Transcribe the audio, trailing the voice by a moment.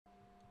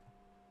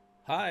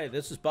Hi,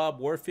 this is Bob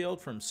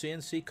Warfield from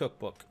CNC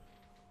Cookbook.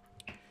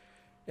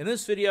 In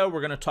this video, we're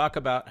going to talk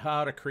about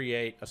how to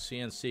create a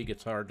CNC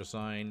guitar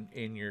design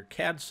in your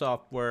CAD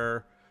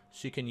software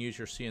so you can use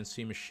your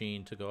CNC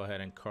machine to go ahead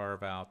and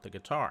carve out the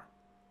guitar.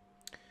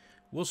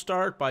 We'll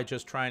start by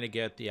just trying to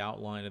get the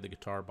outline of the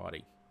guitar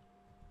body.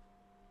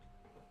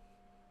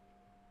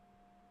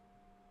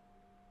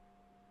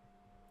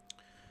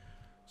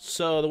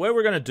 So the way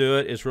we're going to do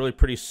it is really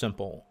pretty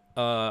simple.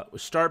 We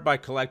start by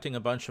collecting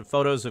a bunch of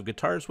photos of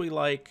guitars we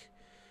like.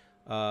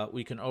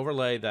 We can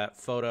overlay that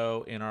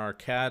photo in our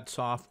CAD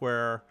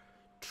software,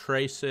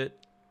 trace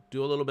it,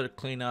 do a little bit of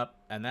cleanup,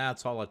 and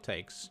that's all it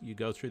takes. You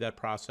go through that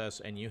process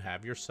and you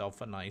have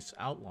yourself a nice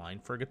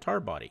outline for a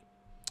guitar body.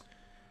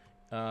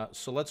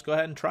 So let's go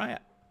ahead and try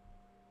it.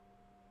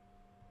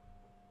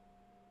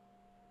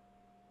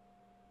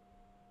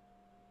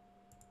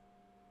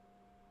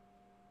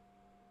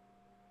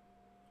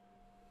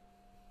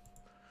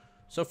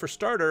 So for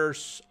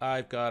starters,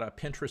 I've got a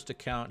Pinterest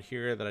account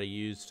here that I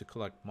use to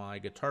collect my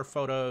guitar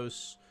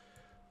photos.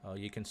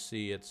 You can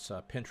see it's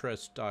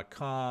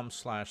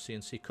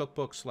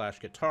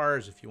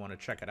pinterest.com/CNCcookbook/guitars if you want to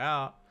check it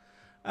out.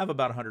 I have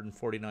about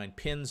 149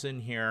 pins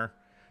in here,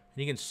 and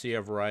you can see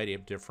a variety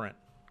of different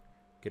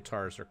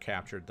guitars are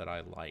captured that I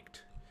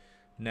liked.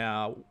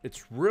 Now,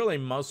 it's really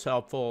most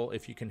helpful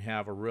if you can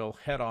have a real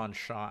head-on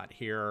shot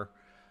here,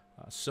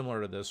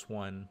 similar to this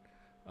one,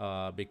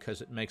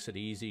 because it makes it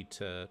easy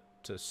to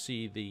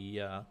see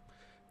the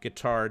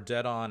guitar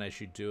dead on as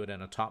you do it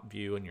in a top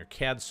view in your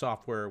CAD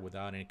software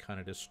without any kind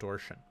of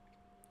distortion.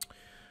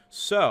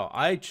 So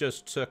I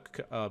just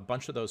took a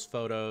bunch of those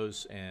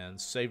photos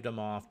and saved them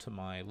off to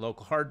my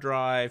local hard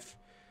drive.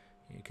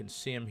 You can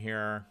see them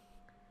here,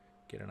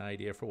 get an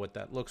idea for what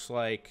that looks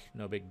like,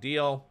 no big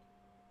deal.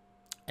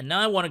 And now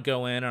I want to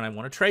go in and I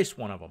want to trace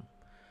one of them.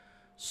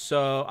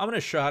 So I'm going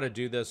to show how to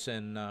do this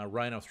in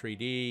Rhino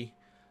 3D.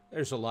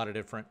 There's a lot of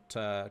different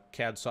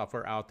CAD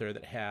software out there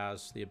that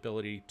has the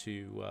ability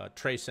to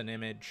trace an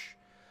image.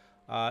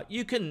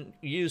 You can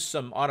use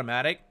some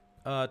automatic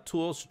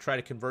tools to try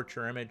to convert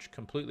your image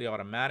completely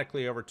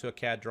automatically over to a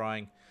CAD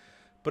drawing,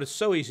 but it's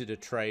so easy to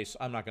trace,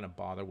 I'm not going to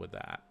bother with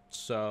that.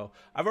 So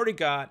I've already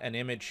got an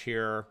image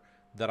here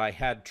that I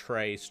had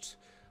traced.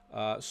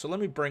 So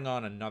let me bring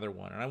on another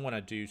one, and I want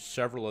to do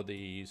several of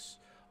these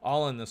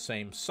all in the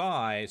same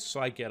size so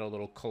I get a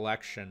little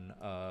collection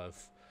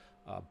of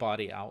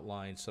body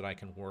outlines that I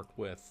can work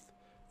with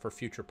for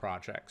future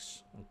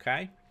projects.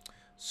 Okay,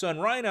 so in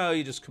Rhino,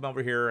 you just come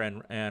over here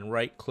and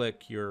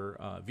right-click your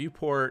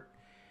viewport,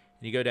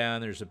 and you go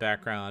down. There's a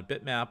background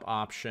bitmap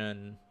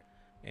option,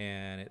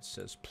 and it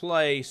says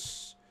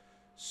place.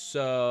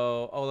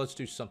 So, let's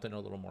do something a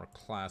little more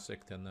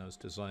classic than those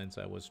designs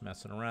I was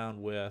messing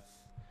around with.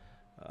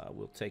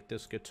 We'll take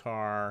this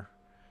guitar,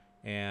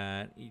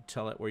 and you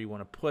tell it where you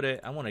want to put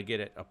it. I want to get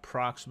it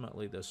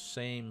approximately the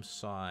same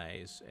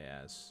size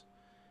as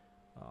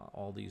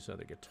all these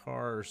other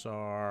guitars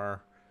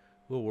are.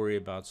 We'll worry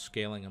about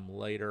scaling them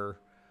later,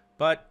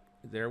 but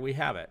there we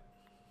have it.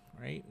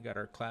 Right, we got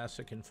our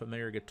classic and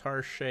familiar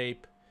guitar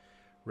shape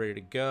ready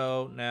to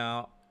go.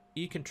 Now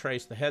you can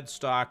trace the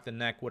headstock, the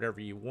neck,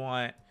 whatever you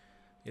want.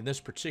 In this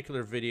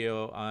particular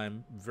video,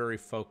 I'm very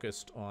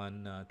focused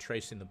on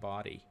tracing the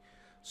body.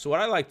 So what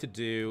I like to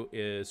do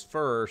is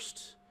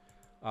first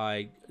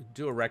I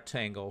do a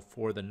rectangle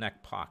for the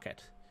neck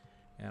pocket.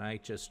 And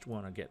I just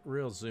want to get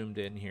real zoomed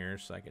in here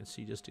so I can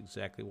see just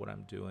exactly what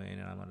I'm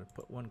doing. And I'm going to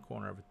put one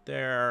corner of it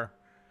there.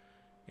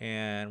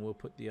 And we'll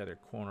put the other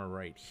corner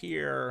right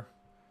here.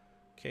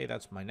 Okay,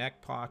 that's my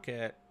neck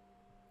pocket.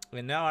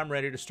 And now I'm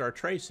ready to start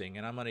tracing.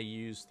 And I'm going to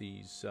use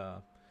these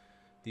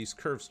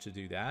curves to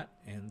do that.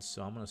 And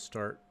so I'm going to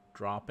start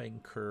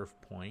dropping curve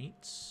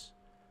points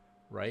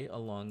right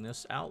along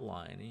this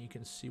outline. And you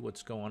can see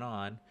what's going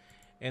on.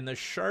 And the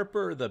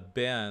sharper the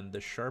bend, the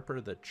sharper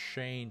the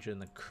change in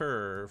the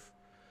curve,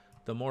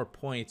 the more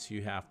points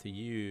you have to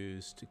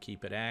use to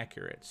keep it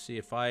accurate. See,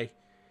 if I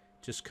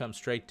just come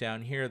straight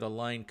down here, the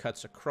line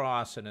cuts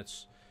across, and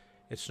it's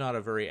not a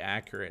very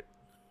accurate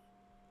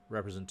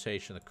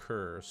representation of the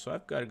curve. So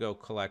I've got to go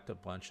collect a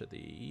bunch of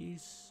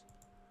these.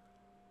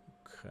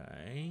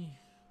 Okay.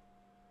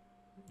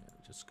 Yeah,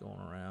 just going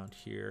around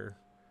here,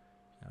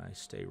 and I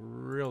stay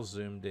real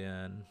zoomed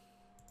in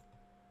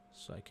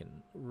so I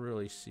can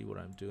really see what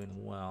I'm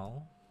doing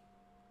well.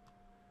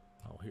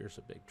 Oh, here's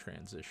a big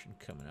transition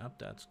coming up.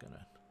 That's going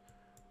to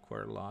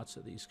require lots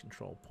of these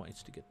control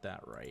points to get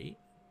that right.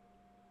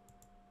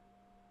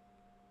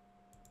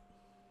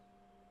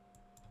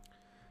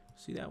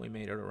 See that? We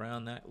made it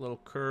around that little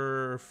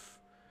curve.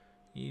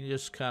 You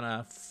just kind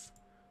of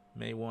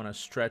may want to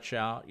stretch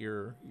out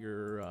your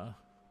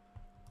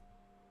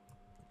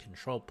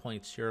control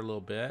points here a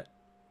little bit.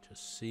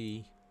 Just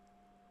see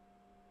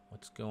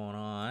what's going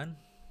on,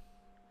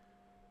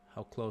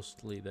 how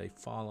closely they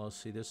follow.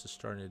 See, this is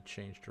starting to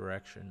change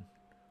direction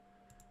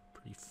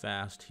pretty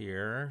fast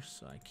here,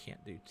 so I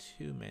can't do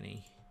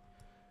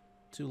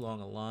too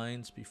long of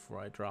lines before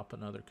I drop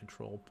another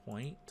control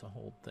point to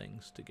hold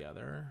things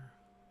together.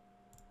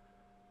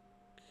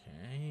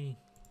 Okay.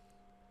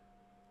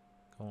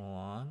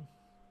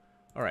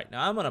 All right,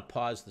 now I'm going to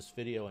pause this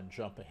video and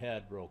jump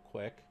ahead real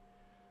quick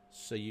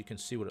so you can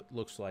see what it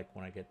looks like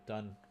when I get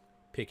done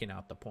picking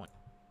out the point.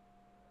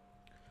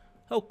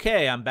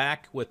 Okay, I'm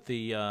back with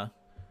the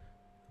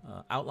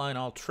outline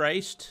all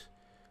traced.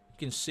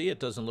 You can see it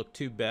doesn't look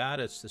too bad.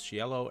 It's this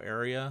yellow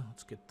area.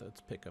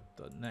 Let's pick up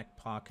the neck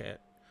pocket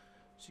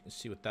so you can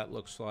see what that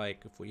looks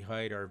like. If we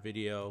hide our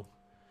video,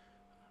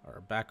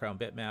 our background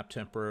bitmap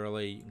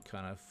temporarily, you can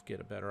kind of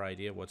get a better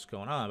idea of what's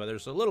going on. But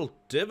there's a little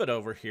divot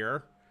over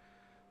here.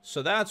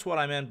 So that's what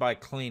I meant by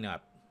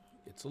cleanup.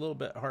 It's a little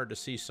bit hard to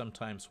see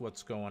sometimes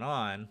what's going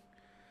on.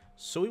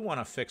 So we want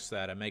to fix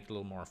that and make it a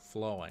little more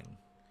flowing.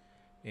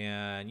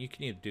 And you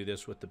can either do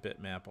this with the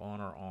bitmap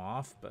on or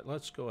off, but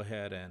let's go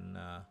ahead and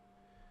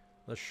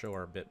let's show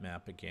our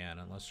bitmap again,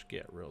 and let's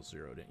get real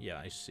zeroed in. Yeah,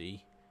 I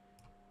see.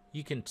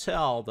 You can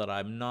tell that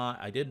I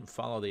didn't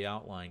follow the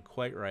outline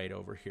quite right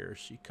over here.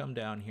 So you come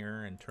down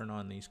here and turn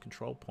on these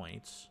control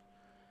points,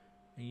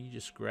 and you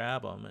just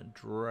grab them and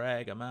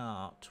drag them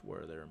out to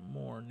where they're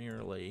more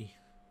nearly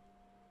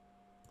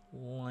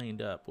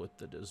lined up with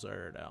the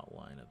desired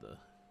outline of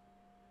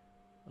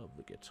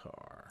the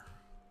guitar.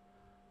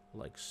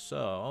 Like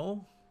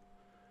so.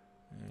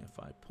 And if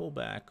I pull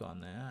back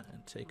on that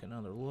and take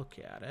another look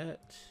at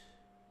it,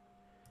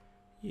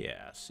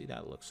 yeah, see,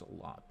 that looks a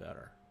lot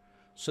better.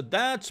 So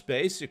that's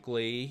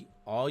basically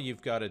all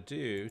you've got to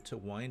do to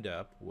wind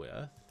up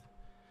with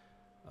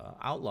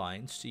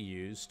outlines to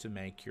use to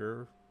make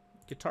your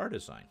guitar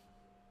design.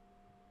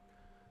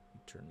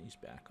 Turn these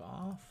back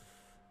off.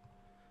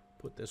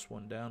 Put this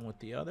one down with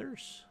the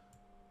others.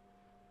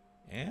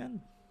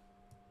 And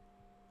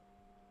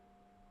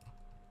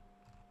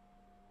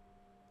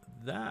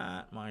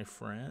that, my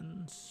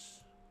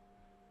friends,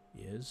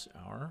 is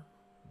our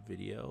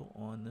video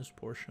on this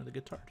portion of the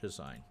guitar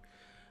design.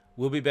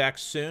 We'll be back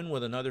soon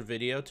with another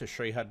video to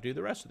show you how to do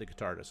the rest of the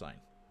guitar design.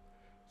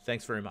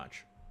 Thanks very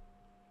much.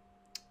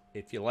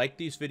 If you like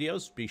these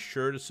videos, be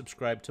sure to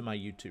subscribe to my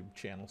YouTube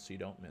channel so you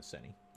don't miss any.